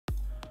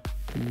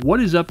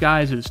What is up,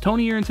 guys? It's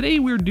Tony here, and today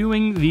we're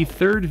doing the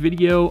third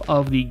video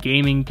of the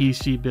gaming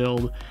PC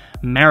build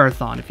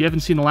marathon. If you haven't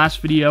seen the last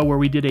video where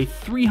we did a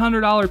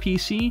 $300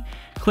 PC,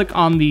 click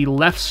on the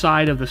left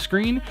side of the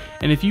screen,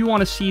 and if you want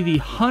to see the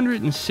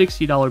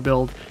 $160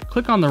 build,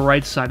 click on the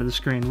right side of the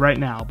screen right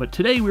now. But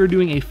today we're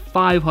doing a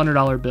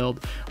 $500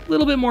 build, a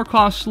little bit more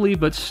costly,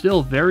 but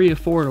still very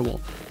affordable.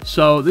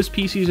 So this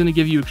PC is going to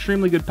give you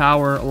extremely good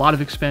power, a lot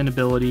of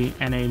expandability,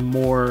 and a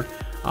more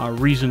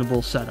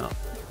reasonable setup.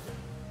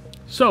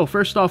 So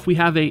first off, we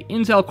have a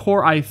Intel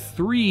Core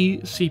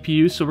i3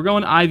 CPU, so we're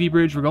going Ivy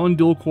Bridge, we're going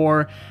dual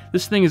core.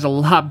 This thing is a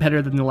lot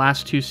better than the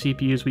last two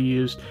CPUs we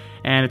used,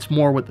 and it's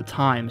more with the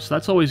time, so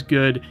that's always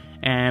good,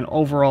 and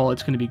overall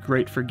it's going to be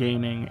great for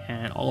gaming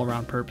and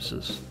all-around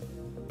purposes.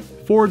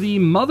 For the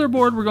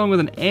motherboard, we're going with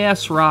an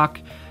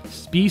ASRock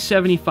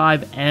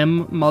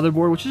B75M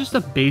motherboard, which is just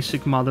a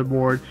basic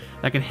motherboard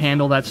that can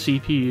handle that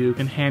CPU,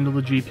 can handle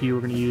the GPU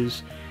we're going to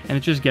use, and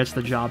it just gets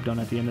the job done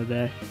at the end of the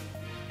day.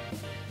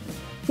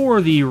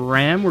 For the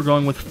RAM, we're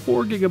going with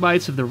 4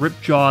 GB of the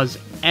Ripjaws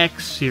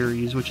X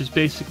series, which is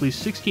basically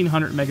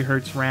 1600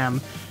 MHz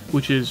RAM,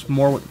 which is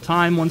more with the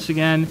time once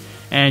again,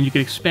 and you can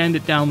expand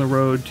it down the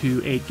road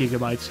to 8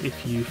 GB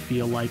if you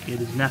feel like it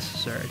is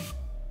necessary.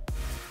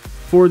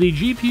 For the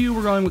GPU,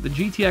 we're going with the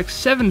GTX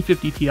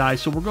 750 Ti,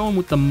 so we're going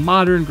with the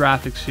modern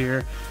graphics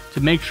here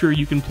to make sure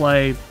you can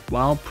play,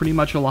 well, pretty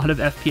much a lot of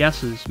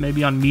FPSs,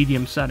 maybe on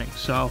medium settings.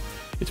 So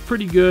it's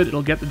pretty good,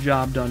 it'll get the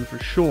job done for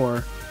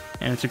sure,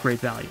 and it's a great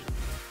value.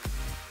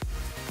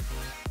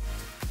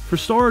 For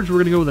storage, we're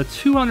going to go with a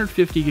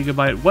 250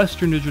 GB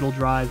Western Digital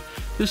drive.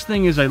 This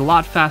thing is a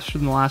lot faster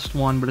than the last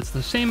one, but it's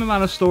the same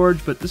amount of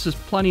storage, but this is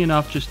plenty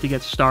enough just to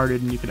get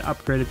started, and you can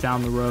upgrade it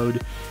down the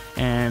road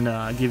and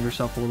give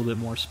yourself a little bit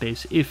more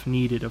space if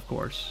needed, of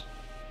course.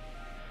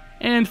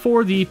 And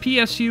for the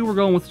PSU, we're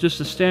going with just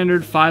a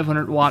standard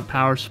 500 watt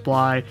power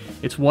supply.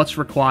 It's what's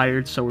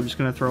required, so we're just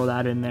going to throw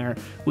that in there.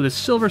 With a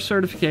silver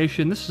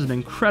certification, this is an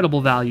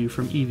incredible value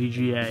from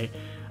EVGA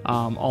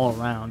all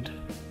around.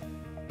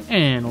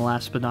 And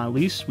last but not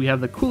least, we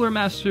have the Cooler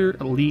Master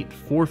Elite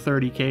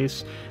 430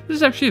 case. This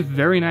is actually a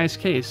very nice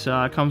case.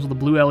 It comes with a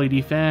blue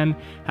LED fan,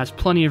 has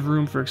plenty of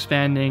room for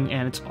expanding,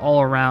 and it's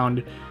all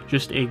around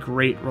just a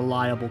great,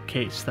 reliable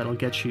case that'll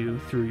get you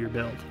through your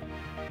build.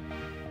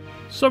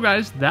 So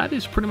guys, that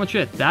is pretty much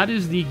it. That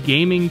is the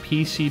gaming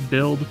PC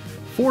build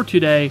for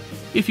today.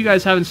 If you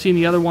guys haven't seen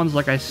the other ones,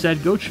 like I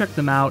said, go check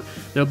them out.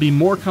 There'll be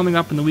more coming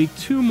up in the week,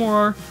 2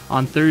 more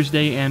on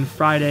Thursday and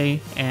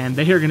Friday, and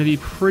they are going to be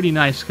pretty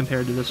nice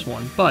compared to this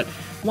one. But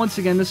once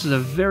again, this is a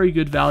very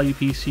good value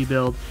PC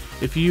build.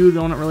 If you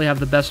don't really have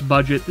the best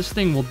budget, this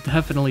thing will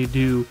definitely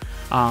do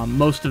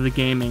most of the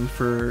gaming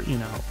for, you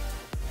know,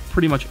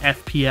 pretty much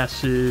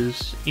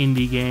FPSs,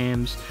 indie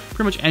games,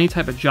 pretty much any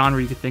type of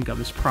genre you could think of,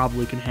 this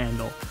probably can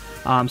handle.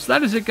 So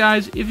that is it,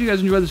 guys. If you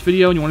guys enjoyed this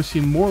video and you want to see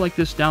more like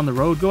this down the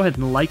road, go ahead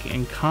and like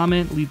and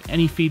comment, leave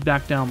any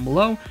feedback down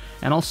below,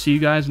 and I'll see you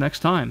guys next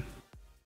time.